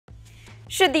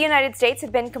Should the United States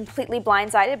have been completely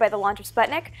blindsided by the launch of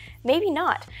Sputnik? Maybe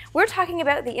not. We're talking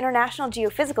about the International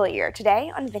Geophysical Year today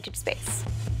on Vintage Space.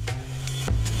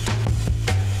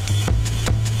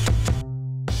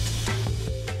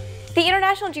 The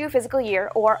International Geophysical Year,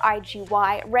 or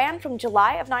IGY, ran from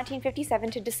July of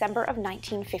 1957 to December of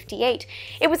 1958.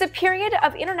 It was a period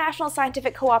of international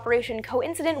scientific cooperation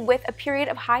coincident with a period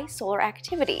of high solar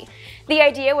activity. The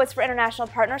idea was for international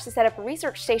partners to set up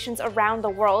research stations around the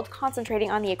world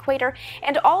concentrating on the equator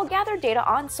and all gather data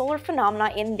on solar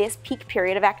phenomena in this peak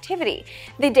period of activity.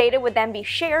 The data would then be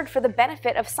shared for the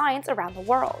benefit of science around the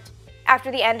world. After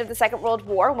the end of the Second World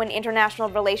War, when international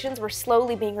relations were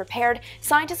slowly being repaired,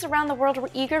 scientists around the world were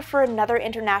eager for another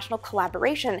international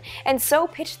collaboration, and so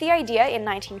pitched the idea in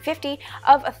 1950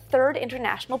 of a third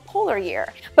international polar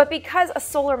year. But because a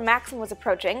solar maximum was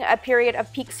approaching, a period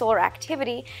of peak solar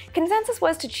activity, consensus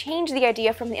was to change the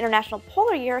idea from the International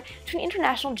Polar Year to an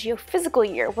International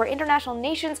Geophysical Year, where international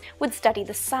nations would study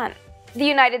the sun. The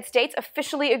United States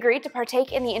officially agreed to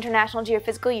partake in the International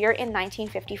Geophysical Year in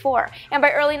 1954, and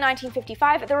by early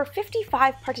 1955 there were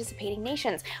 55 participating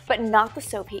nations, but not the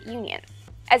Soviet Union.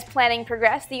 As planning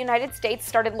progressed, the United States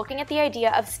started looking at the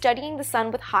idea of studying the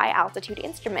sun with high-altitude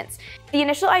instruments. The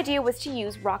initial idea was to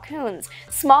use rockoons,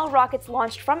 small rockets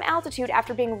launched from altitude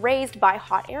after being raised by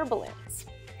hot air balloons.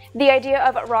 The idea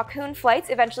of rockoon flights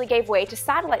eventually gave way to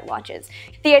satellite launches.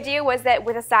 The idea was that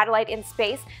with a satellite in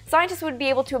space, scientists would be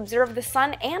able to observe the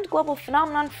sun and global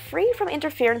phenomenon free from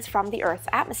interference from the Earth's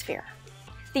atmosphere.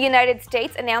 The United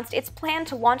States announced its plan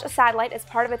to launch a satellite as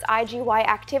part of its IGY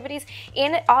activities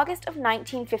in August of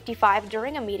 1955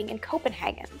 during a meeting in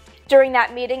Copenhagen. During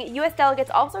that meeting, US delegates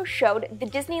also showed the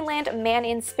Disneyland Man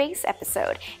in Space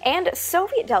episode, and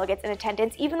Soviet delegates in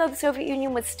attendance, even though the Soviet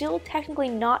Union was still technically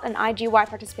not an IGY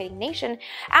participating nation,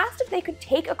 asked if they could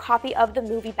take a copy of the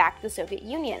movie back to the Soviet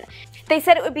Union. They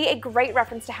said it would be a great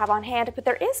reference to have on hand, but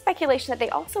there is speculation that they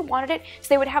also wanted it so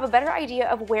they would have a better idea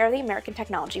of where the American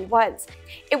technology was.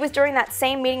 It was during that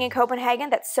same meeting in Copenhagen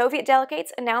that Soviet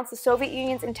delegates announced the Soviet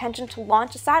Union's intention to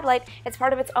launch a satellite as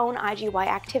part of its own IGY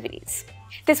activities.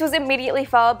 This was immediately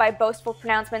followed by boastful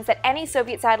pronouncements that any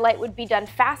Soviet satellite would be done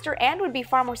faster and would be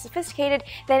far more sophisticated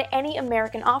than any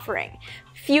American offering.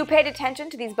 Few paid attention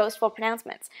to these boastful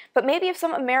pronouncements, but maybe if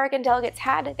some American delegates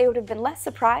had, they would have been less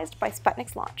surprised by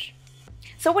Sputnik's launch.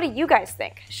 So what do you guys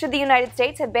think? Should the United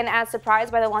States have been as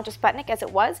surprised by the launch of Sputnik as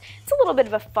it was? It's a little bit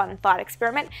of a fun thought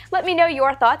experiment. Let me know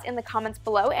your thoughts in the comments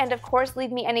below, and of course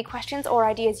leave me any questions or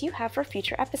ideas you have for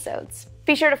future episodes.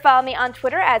 Be sure to follow me on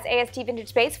Twitter as AST Vintage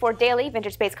Space for daily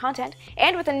Vintage Space content,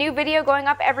 and with a new video going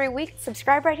up every week,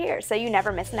 subscribe right here so you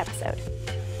never miss an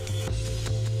episode.